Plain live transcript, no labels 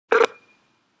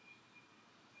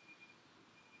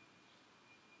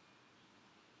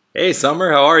Hey,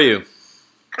 Summer, how are you?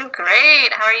 I'm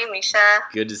great. How are you, Misha?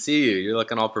 Good to see you. You're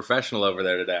looking all professional over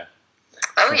there today.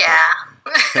 Oh,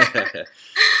 yeah.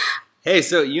 Hey,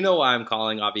 so you know why I'm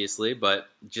calling, obviously, but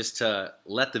just to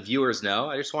let the viewers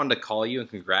know, I just wanted to call you and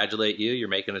congratulate you. You're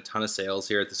making a ton of sales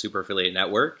here at the Super Affiliate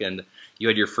Network, and you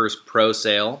had your first pro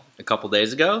sale a couple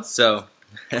days ago. So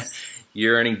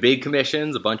you're earning big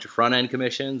commissions, a bunch of front-end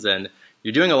commissions, and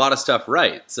you're doing a lot of stuff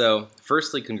right. So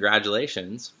firstly,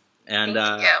 congratulations. And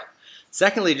Thank you.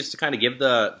 secondly, just to kind of give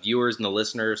the viewers and the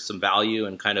listeners some value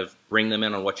and kind of bring them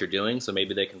in on what you're doing so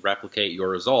maybe they can replicate your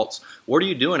results. What are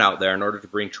you doing out there in order to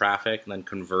bring traffic and then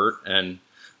convert and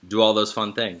do all those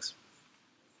fun things?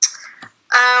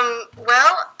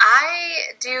 Well,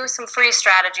 I do some free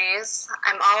strategies.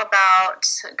 I'm all about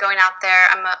going out there.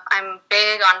 I'm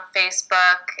big on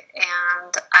Facebook,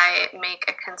 and I make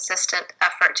a consistent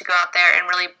effort to go out there and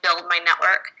really build my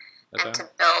network and to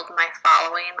build my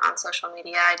following on social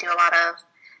media. I do a lot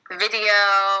of video,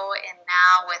 and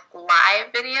now with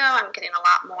live video, I'm getting a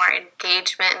lot more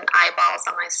engagement and eyeballs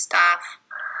on my stuff.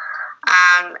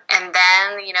 And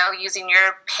then, using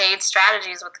your paid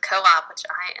strategies with the co-op, which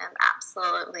I am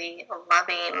absolutely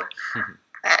loving.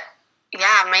 But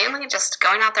yeah, mainly just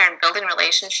going out there and building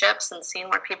relationships and seeing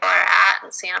where people are at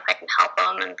and seeing if I can help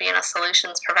them and being a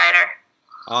solutions provider.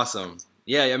 Awesome.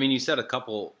 Yeah, I mean, you said a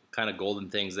couple kind of golden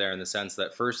things there in the sense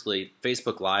that firstly,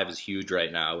 Facebook Live is huge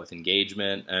right now with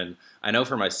engagement. And I know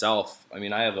for myself, I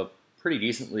mean, I have a pretty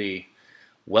decently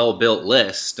well-built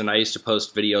list, and I used to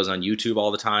post videos on YouTube all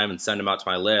the time and send them out to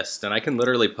my list, and I can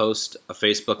literally post a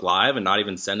Facebook Live and not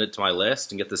even send it to my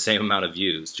list and get the same amount of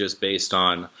views just based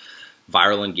on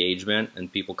viral engagement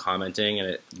and people commenting and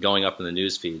it going up in the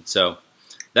news feed. So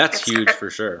that's huge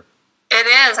for sure. It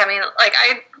is. I mean, like,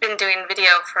 I've been doing video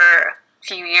for a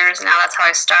few years now. That's how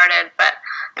I started. But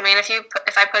I mean,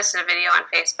 if I posted a video on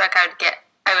Facebook,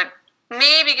 I would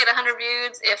maybe get 100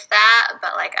 views, if that,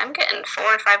 but like I'm getting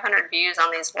 400 or 500 views on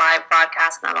these live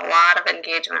broadcasts and a lot of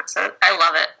engagement, so I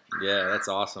love it. Yeah, that's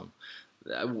awesome.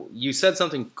 You said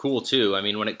something cool too. I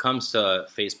mean, when it comes to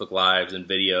Facebook Lives and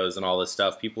videos and all this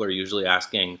stuff, people are usually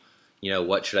asking,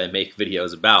 what should I make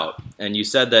videos about? And you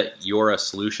said that you're a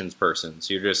solutions person,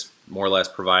 so you're just more or less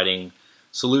providing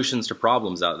solutions to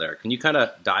problems out there. Can you kind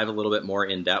of dive a little bit more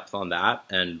in depth on that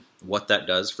and what that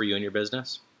does for you and your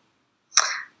business?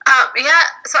 Yeah,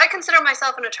 so I consider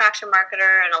myself an attraction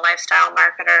marketer and a lifestyle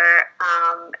marketer,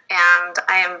 and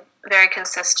I am very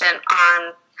consistent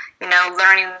on,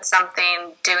 learning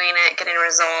something, doing it, getting a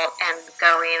result, and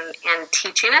going and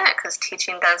teaching it, because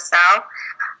teaching does sell.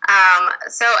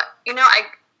 So,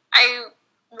 I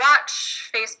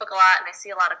watch Facebook a lot, and I see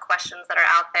a lot of questions that are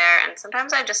out there, and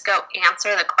sometimes I just go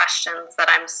answer the questions that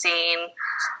I'm seeing,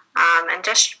 and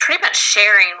just pretty much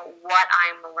sharing what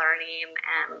I'm learning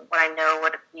and what I know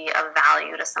would be of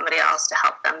value to somebody else to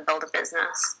help them build a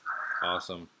business.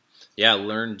 Awesome. Yeah,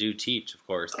 learn, do, teach, of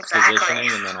course. Exactly.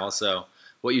 Positioning, and then also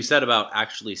what you said about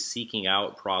actually seeking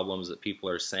out problems that people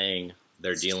are saying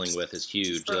they're dealing with is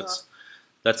huge.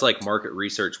 That's like market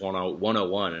research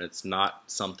 101, and it's not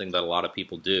something that a lot of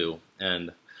people do.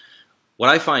 And what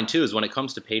I find too is when it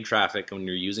comes to paid traffic, when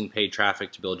you're using paid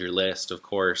traffic to build your list, of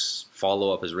course,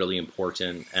 follow-up is really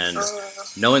important, and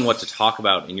knowing what to talk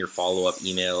about in your follow-up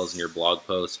emails and your blog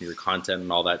posts and your content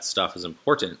and all that stuff is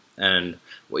important. And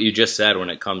what you just said when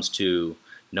it comes to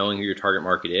knowing who your target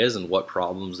market is and what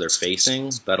problems they're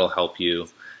facing, that'll help you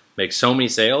make so many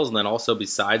sales, and then also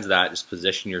besides that, just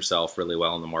position yourself really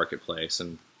well in the marketplace.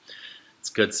 And it's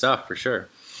good stuff for sure.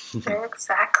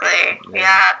 Exactly.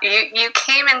 Yeah. You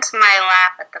came into my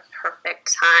lap at the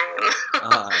perfect time.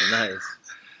 Ah,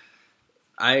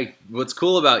 nice. What's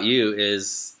cool about you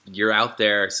is you're out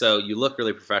there, so you look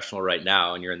really professional right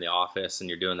now, and you're in the office and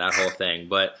you're doing that whole thing.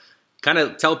 But kind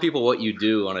of tell people what you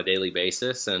do on a daily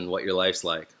basis and what your life's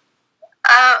like.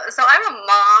 So I'm a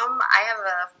mom. I have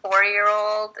a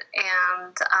 4-year-old,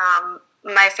 and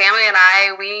my family and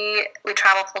I, we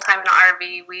travel full-time in an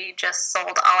RV. We just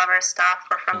sold all of our stuff.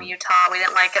 We're from Utah. We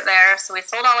didn't like it there, so we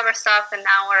sold all of our stuff, and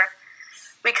now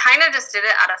we kind of just did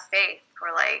it out of faith.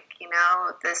 We're like,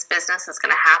 this business is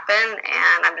going to happen,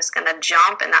 and I'm just going to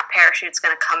jump, and that parachute's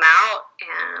going to come out.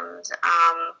 And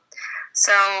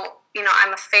so,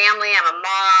 I'm a family. I'm a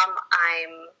mom.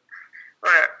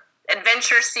 We're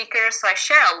adventure seekers, so I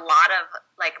share a lot of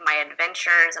like my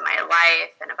adventures and my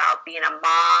life and about being a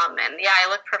mom. And yeah, I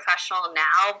look professional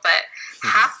now, but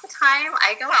half the time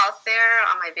I go out there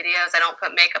on my videos, I don't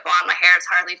put makeup on, my hair is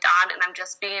hardly done, and I'm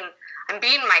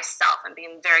being myself. I'm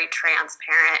being very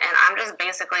transparent, and I'm just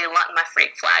basically letting my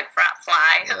freak flag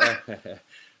fly.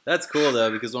 That's cool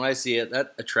though, because when I see it,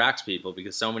 that attracts people,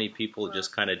 because so many people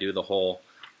just kind of do the whole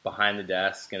behind the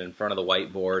desk and in front of the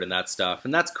whiteboard and that stuff.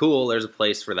 And that's cool. There's a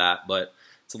place for that, but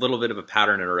it's a little bit of a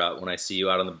pattern interrupt when I see you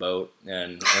out on the boat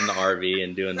and in the RV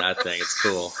and doing that thing. It's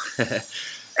cool.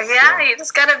 Yeah, you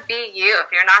just gotta be you.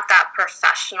 If you're not that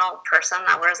professional person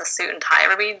that wears a suit and tie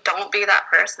every week, don't be that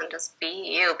person. Just be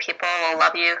you. People will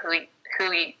love you who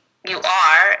you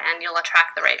are, and you'll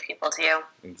attract the right people to you.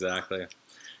 Exactly.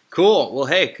 Cool. Well,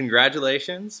 hey,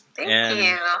 congratulations. Thank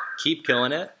you. Keep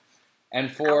killing it. And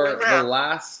for the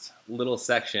last little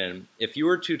section, if you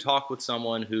were to talk with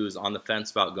someone who's on the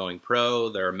fence about going pro,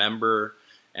 they're a member,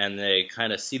 and they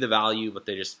kind of see the value, but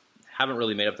they just haven't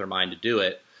really made up their mind to do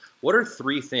it, what are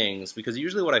 3 things? Because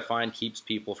usually what I find keeps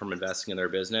people from investing in their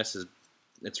business is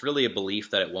it's really a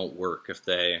belief that it won't work if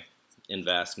they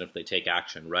invest and if they take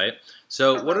action, right?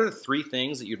 So what are the 3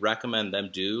 things that you'd recommend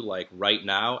them do, like right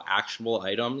now, actionable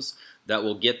items that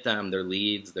will get them their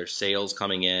leads, their sales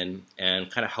coming in,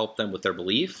 and kind of help them with their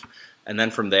belief? And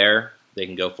then from there, they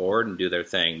can go forward and do their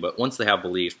thing. But once they have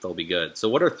belief, they'll be good. So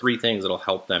what are 3 things that'll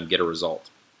help them get a result?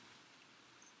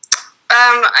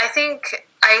 I think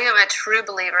I am a true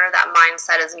believer that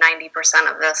mindset is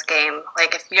 90% of this game.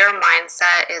 Like, if your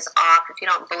mindset is off, if you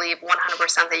don't believe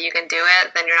 100% that you can do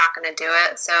it, then you're not going to do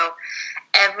it. So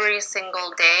every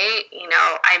single day,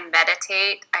 I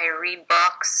meditate, I read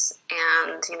books,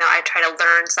 and, I try to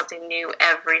learn something new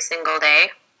every single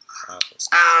day.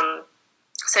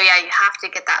 So yeah, you have to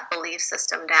get that belief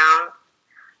system down.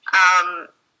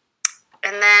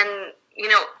 And then,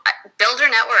 build your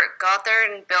network. Go out there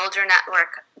and build your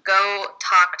network. Go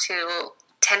talk to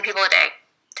 10 people a day.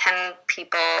 10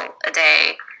 people a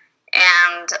day.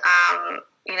 And,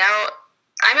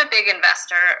 I'm a big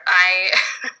investor. I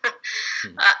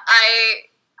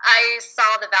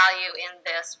saw the value in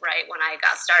this right when I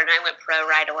got started. I went pro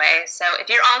right away. So if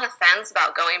you're on the fence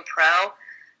about going pro,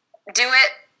 do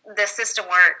it. The system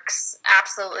works,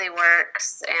 absolutely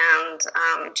works, and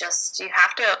you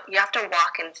have to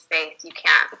walk in faith. You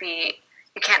can't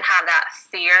have that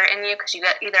fear in you, because you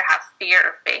either have fear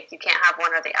or faith. You can't have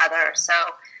one or the other. So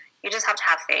you just have to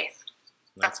have faith.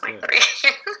 That's my 3.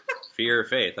 Fear or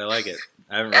faith. I like it.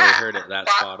 I haven't really heard it that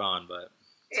spot on, but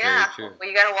it's very true. Well,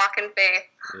 you got to walk in faith.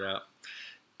 Yeah.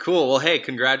 Cool. Well, hey,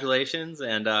 congratulations,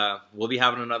 and we'll be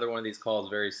having another one of these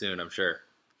calls very soon, I'm sure.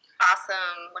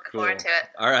 Awesome. Looking forward to it.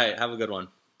 All right. Have a good one.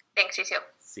 Thanks, you too.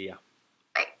 See ya.